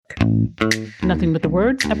Nothing But the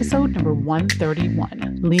Words, episode number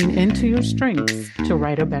 131. Lean into your strengths to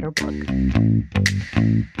write a better book.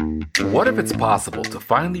 What if it's possible to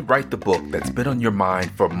finally write the book that's been on your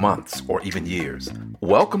mind for months or even years?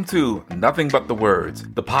 Welcome to Nothing But the Words,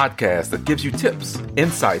 the podcast that gives you tips,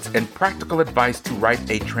 insights, and practical advice to write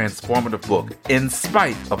a transformative book in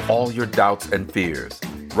spite of all your doubts and fears.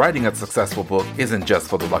 Writing a successful book isn't just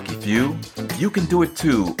for the lucky few. You can do it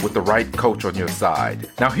too with the right coach on your side.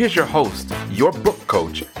 Now here's your host, your book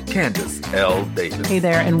coach, Candace L. Davis. Hey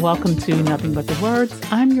there, and welcome to Nothing But the Words.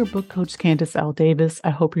 I'm your book coach, Candace L. Davis. I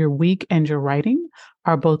hope your week and your writing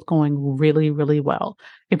are both going really, really well.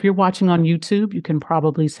 If you're watching on YouTube, you can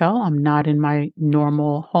probably tell I'm not in my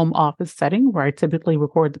normal home office setting where I typically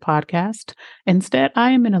record the podcast. Instead,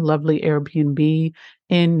 I am in a lovely Airbnb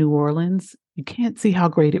in New Orleans. You can't see how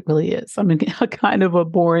great it really is. I'm in a kind of a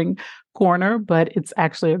boring corner, but it's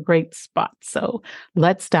actually a great spot. So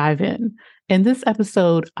let's dive in. In this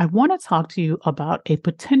episode, I want to talk to you about a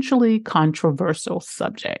potentially controversial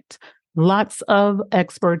subject. Lots of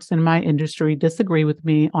experts in my industry disagree with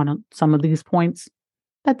me on some of these points.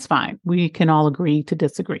 That's fine. We can all agree to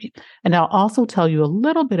disagree. And I'll also tell you a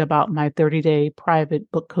little bit about my 30-day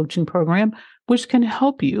private book coaching program, which can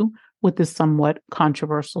help you with this somewhat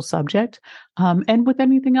controversial subject, and with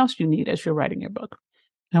anything else you need as you're writing your book.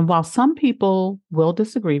 And while some people will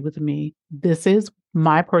disagree with me, this is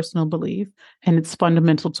my personal belief, and it's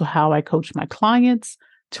fundamental to how I coach my clients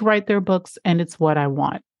to write their books, and it's what I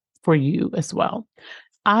want for you as well.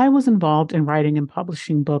 I was involved in writing and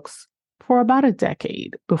publishing books for about a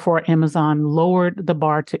decade before Amazon lowered the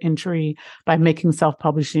bar to entry by making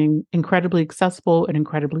self-publishing incredibly accessible and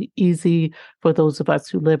incredibly easy for those of us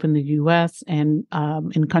who live in the US and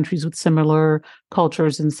in countries with similar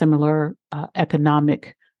cultures and similar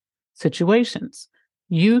economic situations.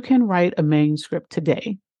 You can write a manuscript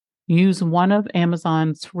today, use one of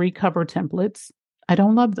Amazon's free cover templates. I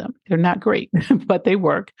don't love them. They're not great, but they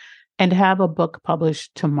work, and have a book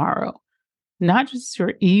published tomorrow. Not just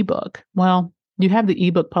your ebook. Well, you have the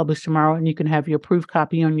ebook published tomorrow, and you can have your proof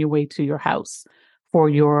copy on your way to your house for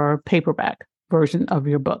your paperback version of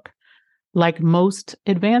your book. Like most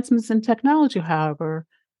advancements in technology, however,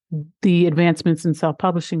 the advancements in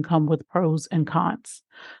self-publishing come with pros and cons.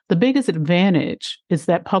 The biggest advantage is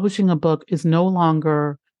that publishing a book is no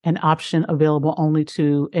longer an option available only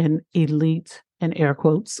to an elite, in air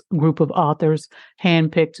quotes, group of authors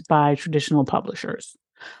handpicked by traditional publishers.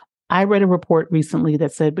 I read a report recently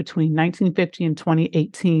that said between 1950 and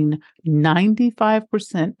 2018,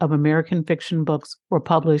 95% of American fiction books were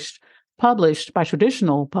published by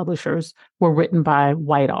traditional publishers were written by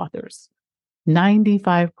white authors.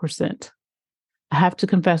 95%. I have to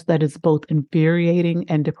confess that it's both infuriating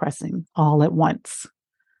and depressing all at once.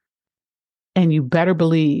 And you better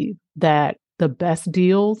believe that the best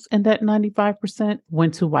deals in that 95%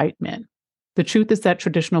 went to white men. The truth is that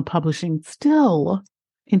traditional publishing still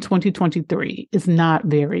in 2023 is not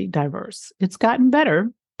very diverse. It's gotten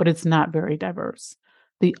better, but it's not very diverse.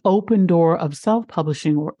 The open door of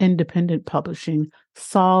self-publishing or independent publishing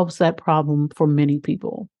solves that problem for many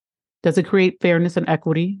people. Does it create fairness and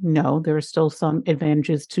equity? No, there are still some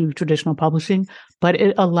advantages to traditional publishing, but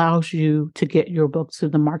it allows you to get your book to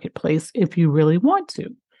the marketplace if you really want to.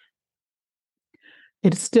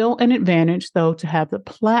 It's still an advantage, though, to have the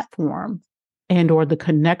platform and or the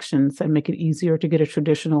connections that make it easier to get a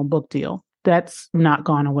traditional book deal. That's not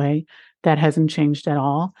gone away. That hasn't changed at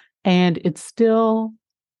all. And it's still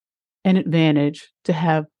an advantage to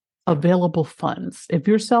have available funds. If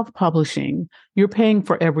you're self-publishing, you're paying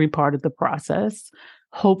for every part of the process.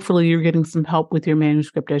 Hopefully, you're getting some help with your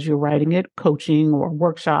manuscript as you're writing it, coaching or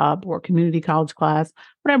workshop or community college class,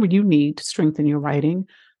 whatever you need to strengthen your writing,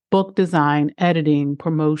 book design, editing,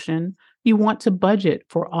 promotion. You want to budget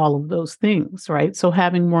for all of those things, right? So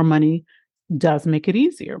having more money does make it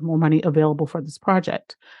easier, more money available for this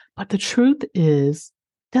project. But the truth is,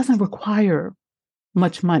 it doesn't require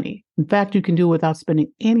much money. In fact, you can do it without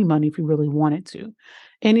spending any money if you really wanted to.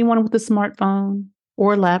 Anyone with a smartphone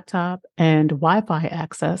or laptop and Wi-Fi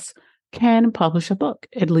access can publish a book,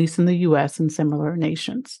 at least in the US and similar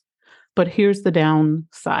nations. But here's the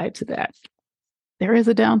downside to that. There is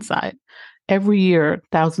a downside. Every year,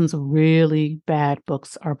 thousands of really bad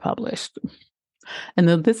books are published. And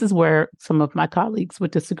then this is where some of my colleagues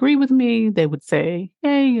would disagree with me. They would say,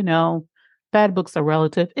 hey, bad books are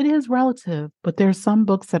relative. It is relative, but there are some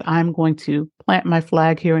books that I'm going to plant my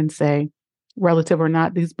flag here and say, relative or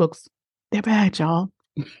not, these books, they're bad, y'all.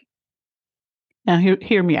 Now,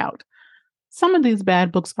 hear me out. Some of these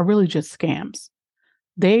bad books are really just scams.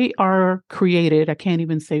 They are created, I can't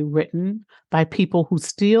even say written, by people who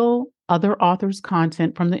steal other authors'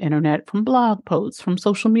 content from the internet, from blog posts, from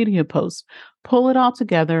social media posts, pull it all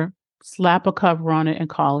together, slap a cover on it, and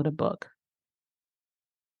call it a book.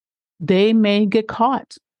 They may get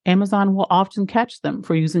caught. Amazon will often catch them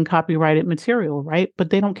for using copyrighted material, right? But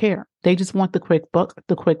they don't care. They just want the quick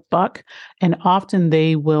buck. And often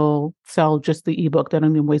they will sell just the ebook. They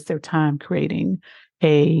don't even waste their time creating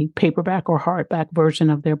a paperback or hardback version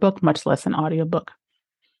of their book, much less an audiobook.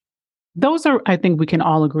 Those are, I think we can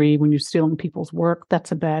all agree, when you're stealing people's work,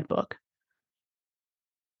 that's a bad book.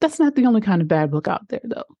 That's not the only kind of bad book out there,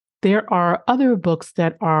 though. There are other books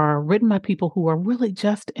that are written by people who are really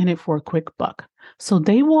just in it for a quick buck. So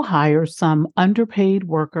they will hire some underpaid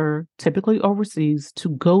worker, typically overseas, to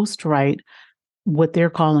ghostwrite what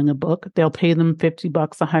they're calling a book. They'll pay them $50,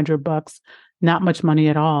 $100, not much money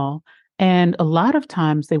at all. And a lot of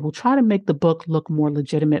times they will try to make the book look more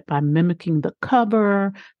legitimate by mimicking the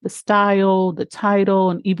cover, the style, the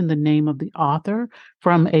title, and even the name of the author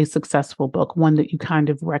from a successful book, one that you kind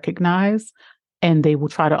of recognize. And they will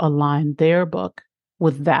try to align their book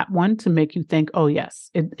with that one to make you think, oh, yes,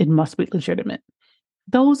 it must be legitimate.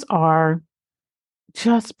 Those are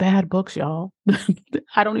just bad books, y'all.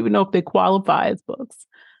 I don't even know if they qualify as books.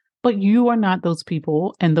 But you are not those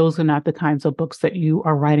people, and those are not the kinds of books that you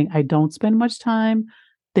are writing. I don't spend much time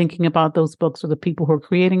thinking about those books or the people who are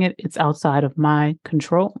creating it. It's outside of my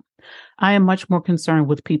control. I am much more concerned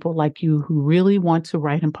with people like you who really want to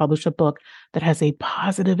write and publish a book that has a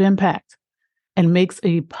positive impact and makes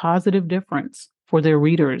a positive difference for their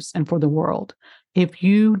readers and for the world. If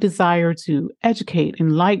you desire to educate,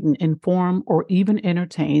 enlighten, inform, or even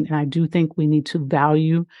entertain, and I do think we need to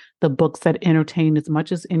value the books that entertain as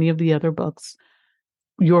much as any of the other books,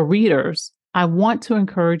 your readers, I want to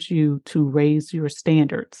encourage you to raise your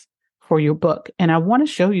standards for your book. And I want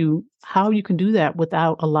to show you how you can do that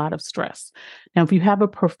without a lot of stress. Now, if you have a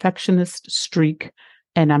perfectionist streak,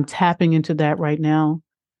 and I'm tapping into that right now,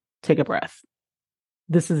 take a breath.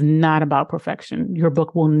 This is not about perfection. Your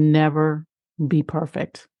book will never be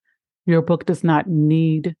perfect. Your book does not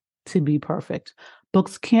need to be perfect.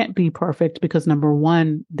 Books can't be perfect because, number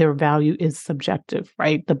one, their value is subjective,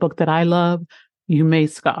 right? The book that I love, you may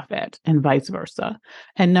scoff at, and vice versa.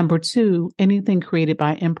 And number two, anything created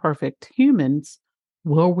by imperfect humans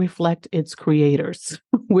will reflect its creators.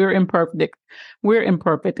 We're imperfect.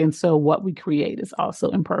 And so what we create is also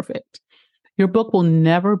imperfect. Your book will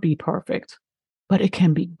never be perfect, but it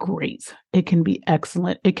can be great. It can be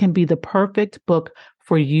excellent. It can be the perfect book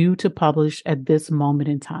for you to publish at this moment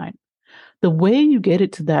in time. The way you get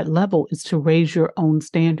it to that level is to raise your own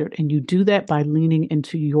standard. And you do that by leaning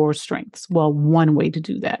into your strengths. Well, one way to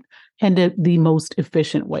do that, and the most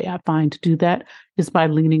efficient way I find to do that, is by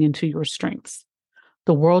leaning into your strengths.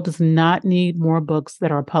 The world does not need more books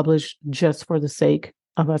that are published just for the sake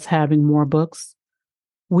of us having more books.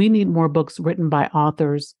 We need more books written by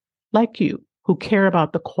authors like you, who care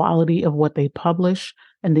about the quality of what they publish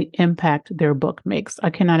and the impact their book makes.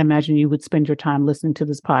 I cannot imagine you would spend your time listening to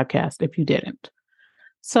this podcast if you didn't.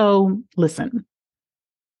 So listen,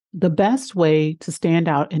 the best way to stand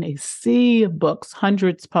out in a sea of books,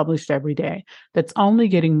 hundreds published every day, that's only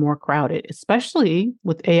getting more crowded, especially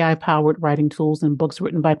with AI-powered writing tools and books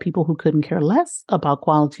written by people who couldn't care less about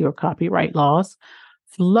quality or copyright laws,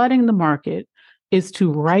 flooding the market, is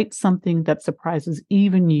to write something that surprises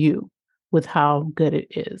even you with how good it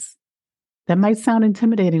is. That might sound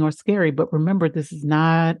intimidating or scary, but remember, this is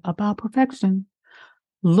not about perfection.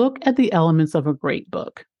 Look at the elements of a great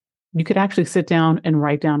book. You could actually sit down and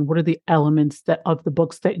write down, what are the elements of the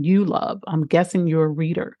books that you love? I'm guessing you're a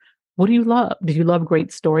reader. What do you love? Do you love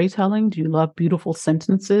great storytelling? Do you love beautiful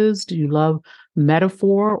sentences? Do you love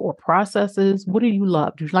metaphor or processes? What do you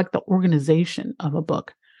love? Do you like the organization of a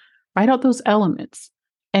book? Write out those elements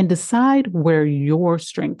and decide where your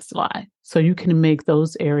strengths lie so you can make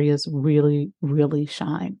those areas really, really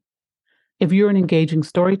shine. If you're an engaging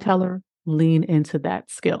storyteller, lean into that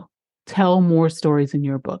skill. Tell more stories in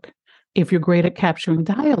your book. If you're great at capturing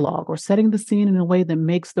dialogue or setting the scene in a way that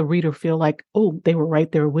makes the reader feel like, oh, they were right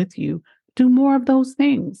there with you, do more of those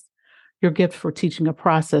things. Your gift for teaching a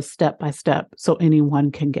process step by step so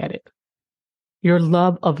anyone can get it. Your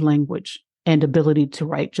love of language and ability to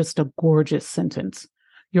write just a gorgeous sentence.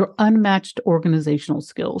 Your unmatched organizational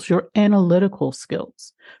skills, your analytical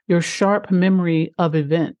skills, your sharp memory of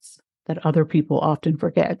events that other people often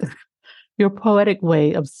forget, your poetic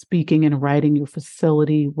way of speaking and writing, your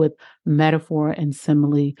facility with metaphor and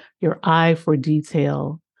simile, your eye for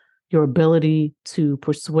detail, your ability to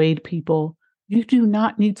persuade people. You do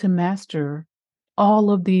not need to master all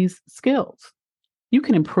of these skills. You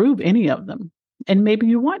can improve any of them, And maybe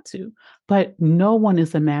you want to, but no one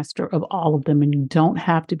is a master of all of them, and you don't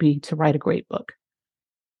have to be to write a great book.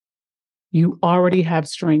 You already have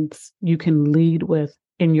strengths you can lead with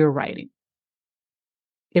in your writing.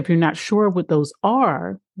 If you're not sure what those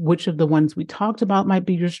are, which of the ones we talked about might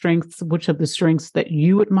be your strengths, which of the strengths that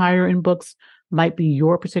you admire in books might be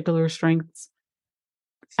your particular strengths,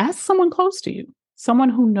 ask someone close to you, someone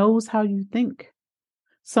who knows how you think,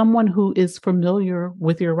 someone who is familiar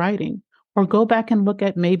with your writing, or go back and look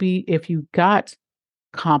at maybe if you got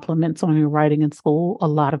compliments on your writing in school. A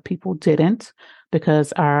lot of people didn't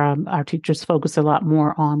because our teachers focused a lot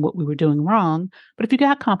more on what we were doing wrong. But if you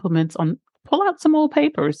got compliments on, pull out some old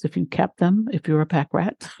papers if you kept them, if you're a pack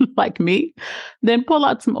rat like me, then pull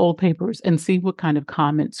out some old papers and see what kind of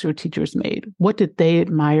comments your teachers made. What did they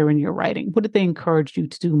admire in your writing? What did they encourage you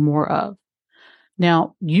to do more of?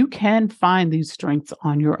 Now, you can find these strengths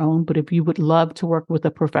on your own, but if you would love to work with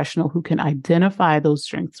a professional who can identify those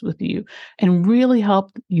strengths with you and really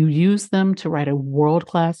help you use them to write a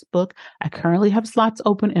world-class book, I currently have slots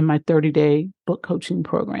open in my 30-day book coaching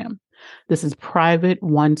program. This is private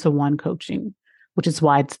one-to-one coaching, which is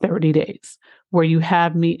why it's 30 days, where you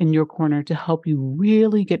have me in your corner to help you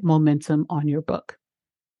really get momentum on your book.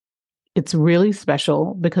 It's really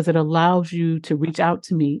special because it allows you to reach out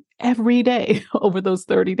to me every day over those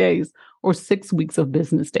 30 days, or 6 weeks of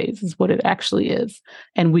business days is what it actually is.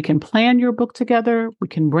 And we can plan your book together. We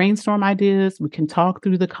can brainstorm ideas. We can talk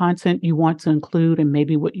through the content you want to include and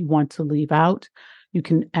maybe what you want to leave out. You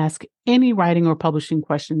can ask any writing or publishing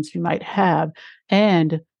questions you might have.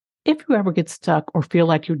 And if you ever get stuck or feel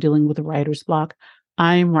like you're dealing with a writer's block,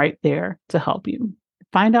 I'm right there to help you.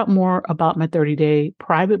 Find out more about my 30-day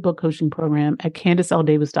private book coaching program at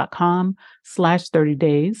CandiceLDavis.com/30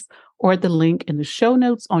 days, or at the link in the show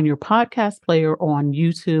notes on your podcast player or on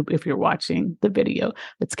YouTube if you're watching the video.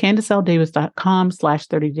 It's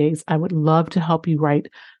CandiceLDavis.com/30 days. I would love to help you write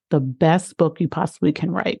the best book you possibly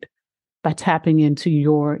can write by tapping into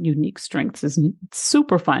your unique strengths. It's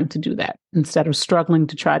super fun to do that. Instead of struggling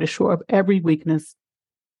to try to shore up every weakness,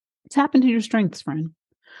 tap into your strengths, friend.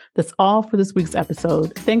 That's all for this week's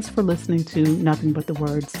episode. Thanks for listening to Nothing But the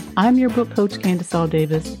Words. I'm your book coach, Candice L.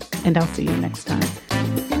 Davis, and I'll see you next time.